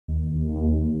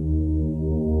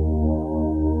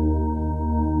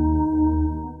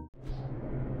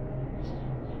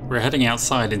we're heading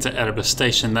outside into Erebus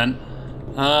Station then.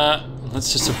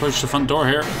 Let's just approach the front door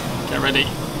here. Get ready.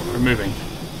 We're moving.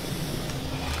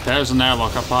 There's an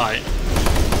airlock up high.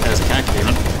 There's a cat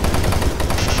demon.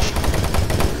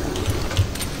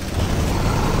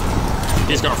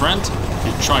 He's got a friend.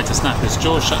 He tried to snap his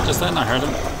jaw shut just then. I heard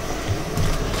him.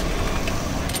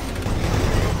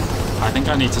 I think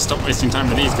I need to stop wasting time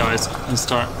with these guys and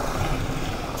start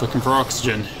looking for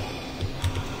oxygen.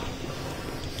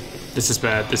 This is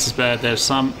bad. This is bad. There's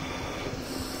some.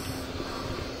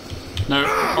 No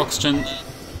oxygen.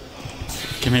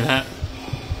 Give me that.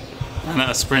 And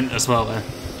a sprint as well there.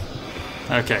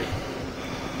 Okay.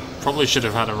 Probably should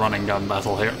have had a running gun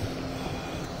battle here.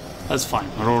 That's fine.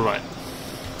 We're alright.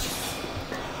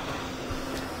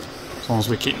 As long as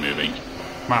we keep moving.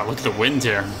 Wow, look at the wind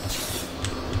here.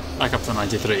 Back up to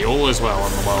 93. All is well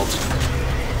in the world.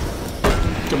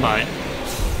 Goodbye.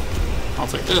 I'll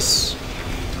take this.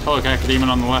 Hello, Cacodemon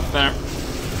on the left there.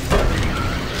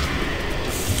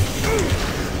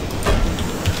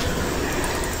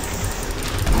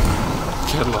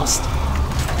 Get lost.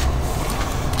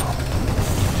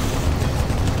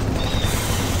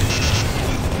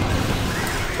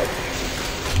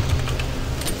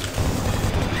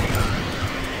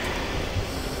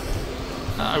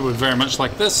 I would very much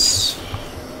like this.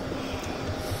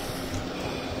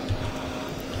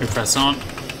 We press on.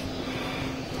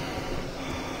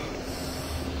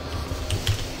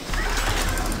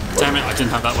 Damn it, I didn't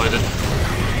have that loaded.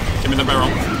 Give me the barrel.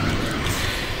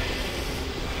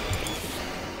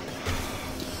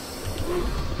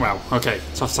 Wow, okay,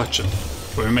 tough section.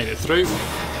 But we made it through.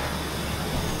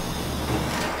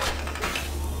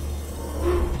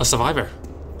 A survivor.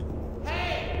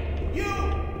 Hey, you!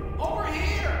 Over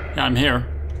here! Yeah, I'm here.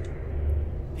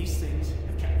 These things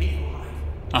have kept me alive.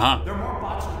 Uh-huh. There are more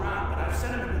bots around, but I've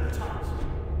sent them into the tunnels.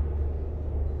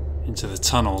 Into the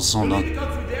tunnels, hold We on. need to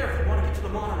go through there if we want to get to the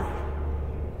monorail.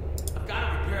 I've got to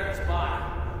repair this bot.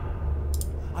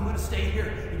 I'm going to stay here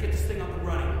and get this thing up and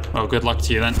running. Well, good luck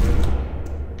to you then.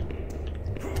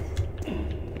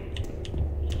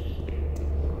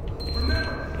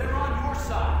 Remember, they're on your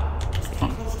side. Stay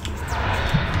close to these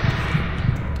bots.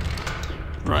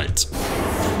 Right.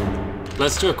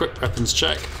 Let's do a quick weapons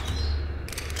check.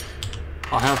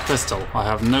 I have pistol. I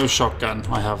have no shotgun.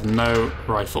 I have no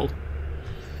rifle.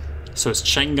 So it's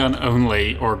chain gun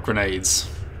only or grenades.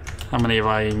 How many have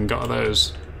I even got of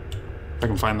those? If I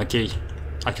can find the key.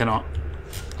 I cannot.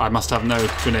 I must have no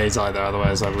grenades either,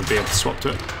 otherwise I would be able to swap to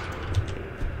it.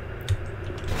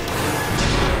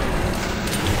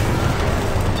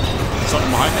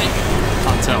 Something behind me?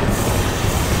 Can't tell.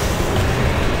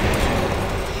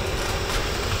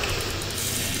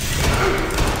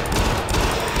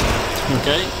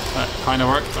 Okay, that kind of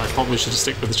worked. I probably should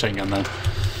stick with the chain gun though.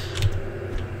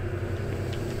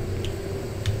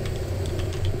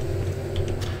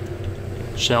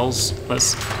 Shells.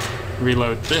 Let's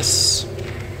reload this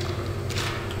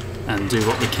and do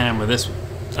what we can with this.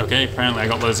 Okay, apparently I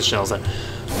got loads of shells there.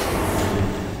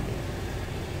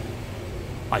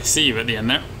 I see you at the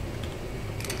end there.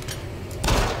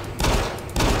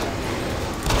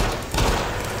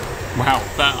 Wow,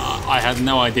 that I had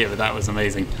no idea, but that was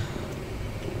amazing.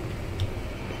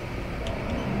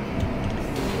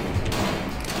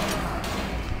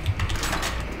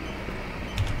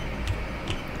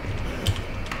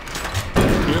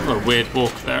 You have a weird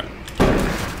walk there.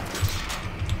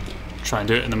 Try and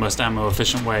do it in the most ammo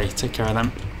efficient way. Take care of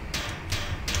them.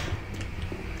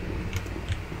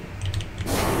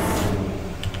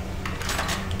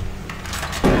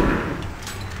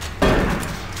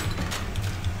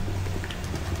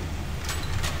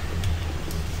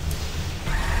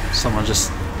 Someone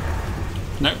just...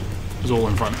 Nope, it was all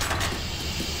in front.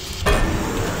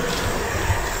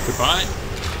 Goodbye.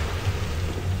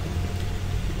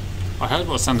 I heard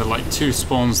what sounded like two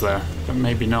spawns there, but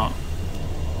maybe not.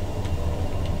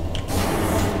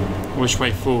 Which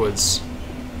way forwards?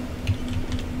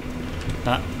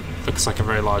 That looks like a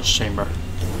very large chamber.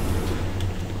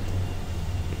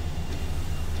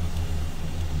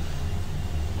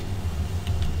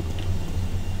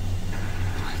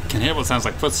 I can hear what sounds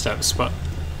like footsteps, but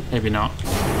maybe not.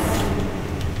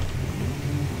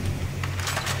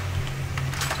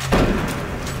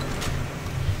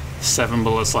 Seven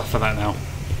bullets left for that now.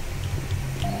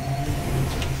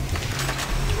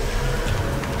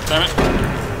 Damn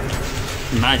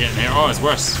it. Maggot in here. Oh, it's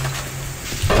worse.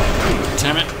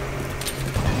 Damn it.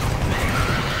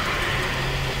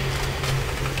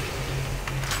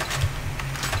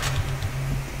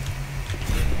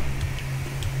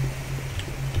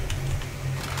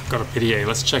 Got a PDA.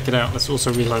 Let's check it out. Let's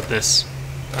also reload this.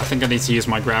 I think I need to use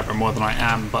my grabber more than I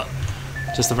am, but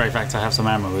just the very fact I have some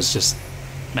ammo is just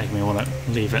making me want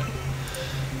to leave it.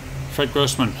 Fred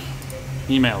Grossman.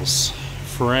 Emails.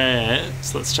 Fred,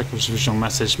 so let's check his original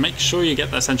message. Make sure you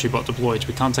get that sentry bot deployed.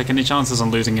 We can't take any chances on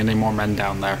losing any more men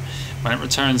down there. When it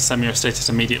returns, send me your status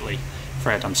immediately.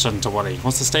 Fred, I'm starting to worry.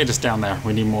 What's the status down there?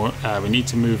 We need more. We need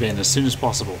to move in as soon as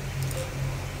possible.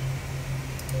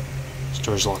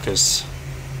 Storage lockers.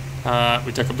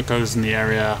 We dug up the codes in the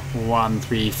area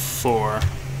 134.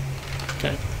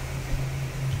 Okay.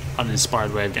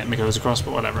 Uninspired way of getting the codes across,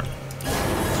 but whatever.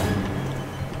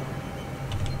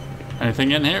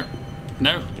 Anything in here?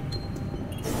 No.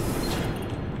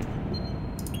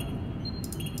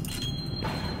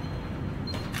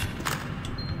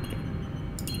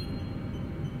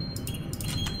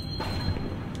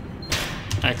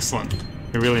 Excellent.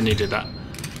 We really needed that.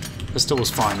 Pistol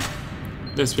was fine.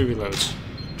 This we reload.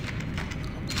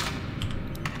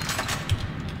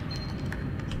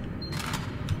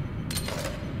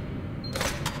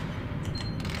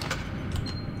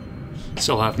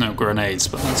 Still have no grenades,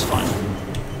 but that's fine.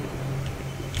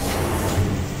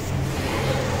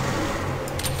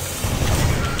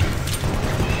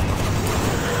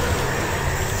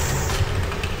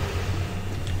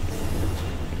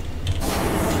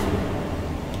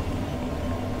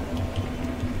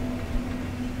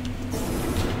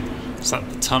 Is that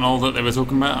the tunnel that they were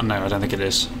talking about? Oh, no, I don't think it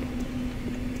is.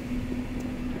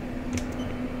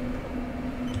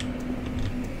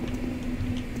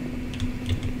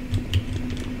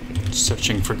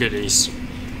 Searching for goodies.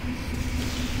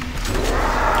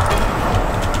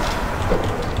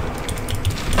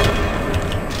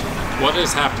 What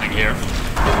is happening here?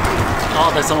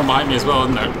 Oh, there's someone behind me as well,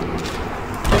 isn't there?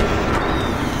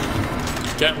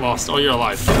 Get lost. Oh, you're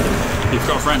alive. You've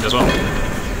got a friend as well.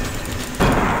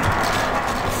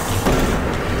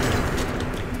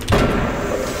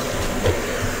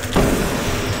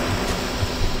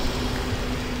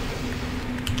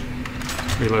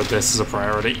 Reload this as a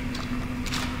priority.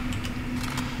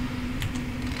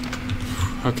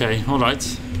 Okay,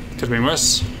 alright. Could have been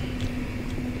worse.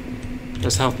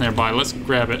 There's health nearby, let's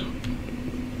grab it.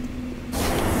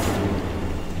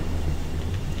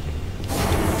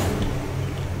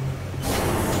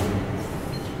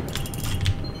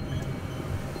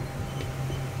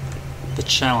 The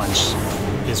challenge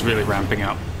is really ramping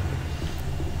up.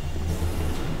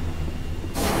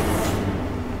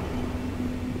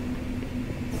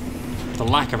 The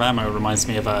lack of ammo reminds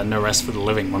me of No Rest for the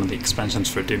Living, one of the expansions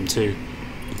for Doom 2.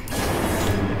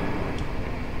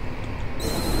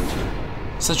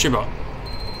 Sentrybot.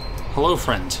 Hello,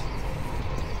 friend.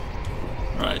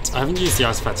 Right, I haven't used the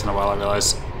artifacts in a while, I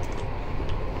realise.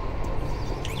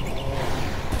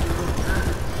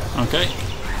 Okay.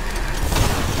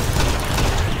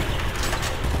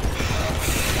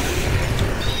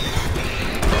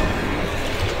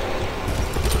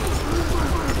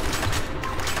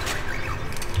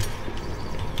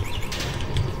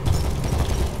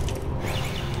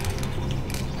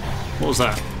 What was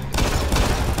that?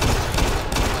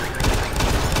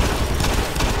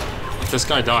 If this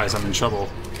guy dies, I'm in trouble.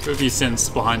 Two of these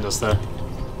synths behind us there.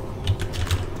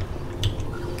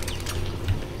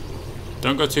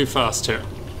 Don't go too fast here.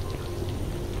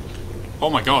 Oh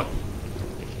my god.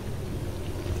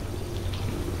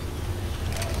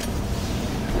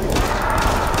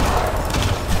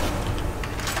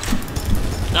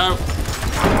 No.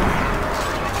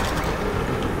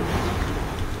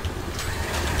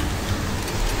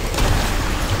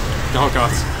 Oh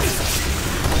god.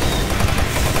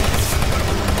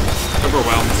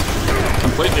 Overwhelmed.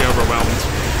 Completely overwhelmed.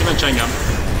 Give me a chain gun.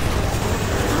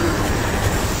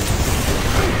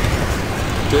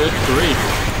 Good grief.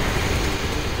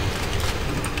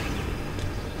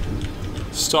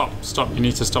 Stop. Stop. You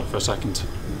need to stop for a second.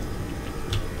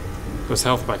 There's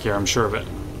health back here, I'm sure of it.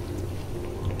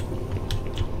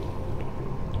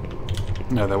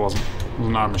 No, there wasn't. It was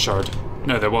an armor shard.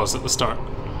 No, there was at the start.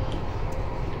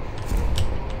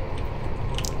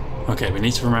 Okay, we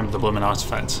need to remember the blooming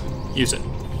artifact. Use it.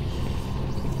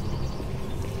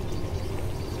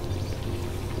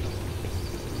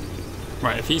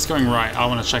 Right, if he's going right, I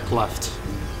want to check left.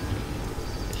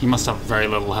 He must have very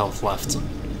little health left.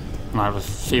 And I have a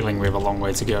feeling we have a long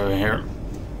way to go here.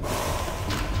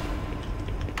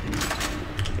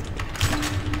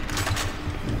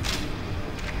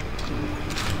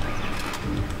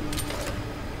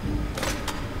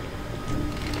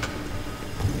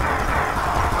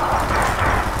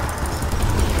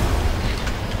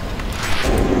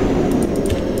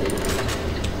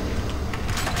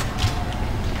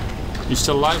 You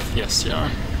still alive? Yes, you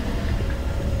are.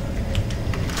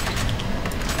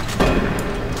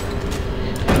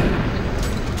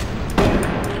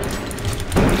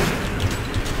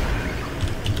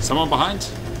 someone behind?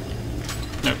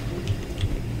 No.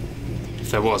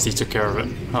 If there was, he took care of it.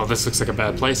 Oh, this looks like a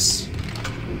bad place.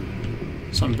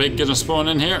 Something big gonna spawn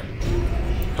in here.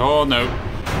 Oh no.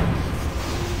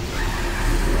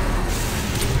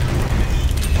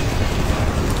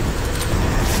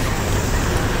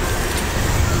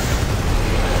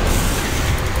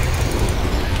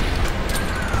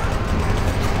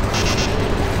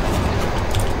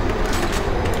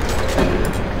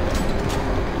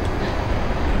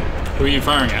 Who are you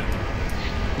firing at?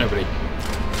 Nobody.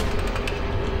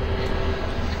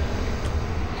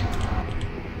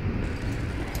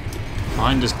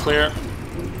 Behind is clear.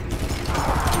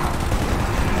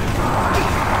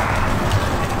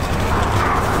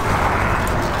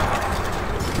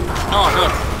 Oh,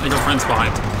 good. I got friends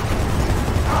behind.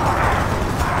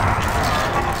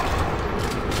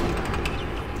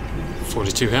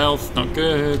 .42 health, not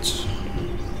good.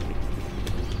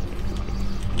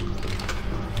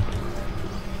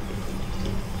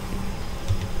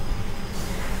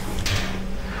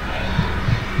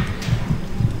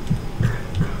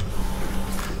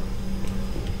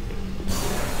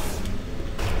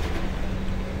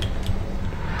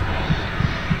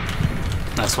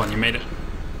 Nice one, you made it.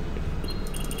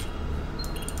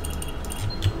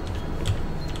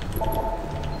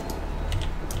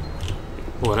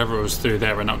 Whatever was through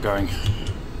there, we're not going.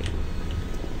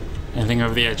 Anything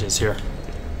over the edges here?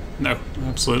 No,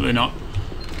 absolutely not.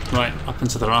 Right, up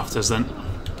into the rafters then.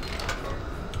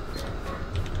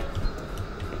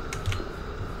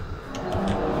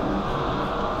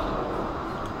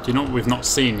 Do you know what we've not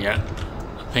seen yet?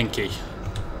 A pinky.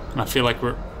 And I feel like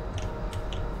we're...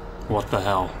 What the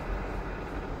hell?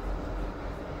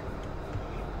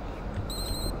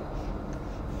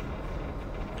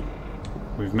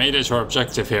 We've made it to our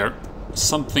objective here.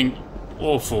 Something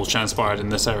awful transpired in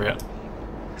this area.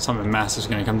 Something massive is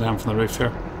going to come down from the roof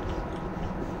here.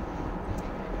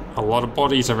 A lot of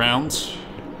bodies around.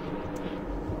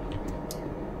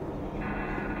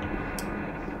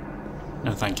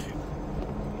 No, thank you.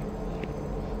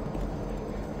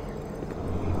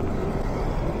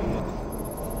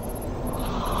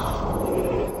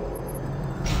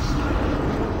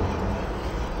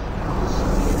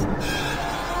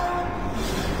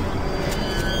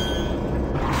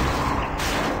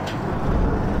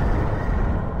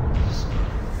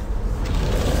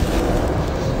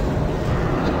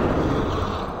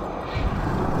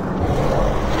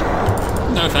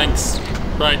 No thanks.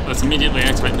 Right, let's immediately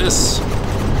activate this.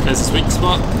 There's a sweet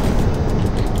spot.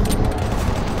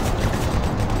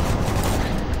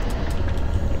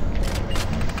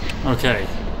 Okay.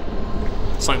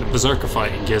 It's like the Berserker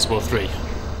fight in Gears of War 3.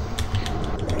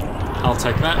 I'll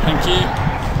take that, thank you.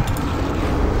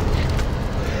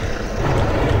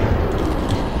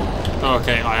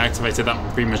 Okay, I activated that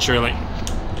one prematurely.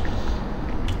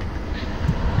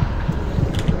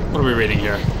 What are we reading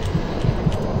here?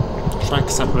 Track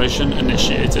separation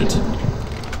initiated.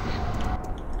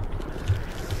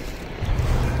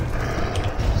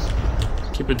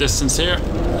 Keep a distance here.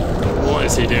 What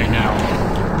is he doing now?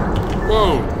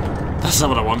 Whoa! That's not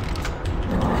what I want.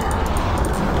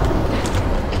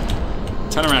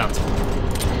 Turn around.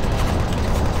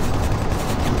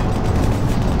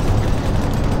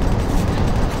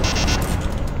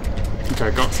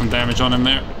 Okay, got some damage on him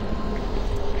there.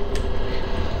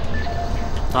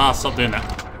 Ah, stop doing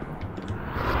that.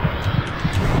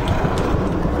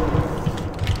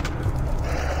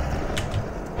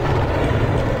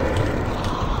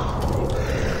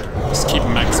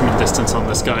 Distance on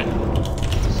this guy.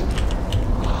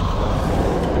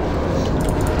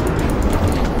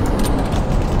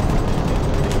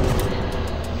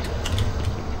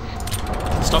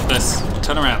 Stop this.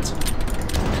 Turn around.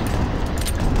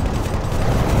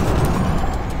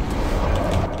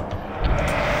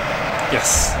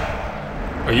 Yes.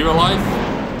 Are you alive?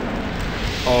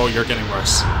 Oh, you're getting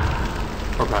worse.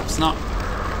 Or perhaps not.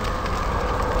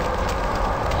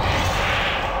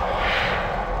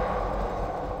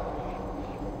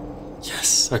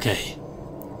 Okay.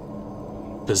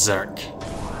 Berserk.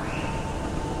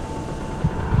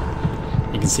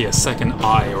 You can see a second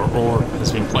eye or orb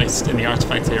has been placed in the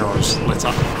artifact here, or is lit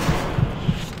up.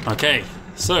 Okay,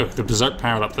 so the Berserk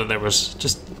power up that there was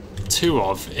just 2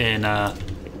 of in the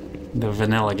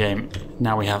vanilla game.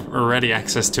 Now we have ready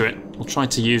access to it. We'll try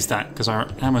to use that because our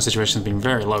ammo situation has been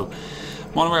very low.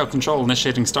 Monorail control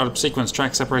initiating startup sequence.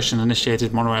 Track separation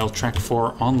initiated. Monorail track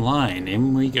 4 online.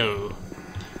 In we go.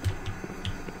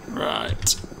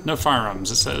 Right. No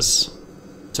firearms, it says.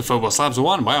 To Phobos Labs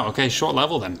 1. Wow, okay, short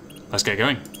level then. Let's get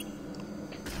going.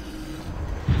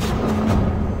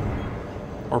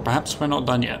 Or perhaps we're not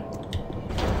done yet.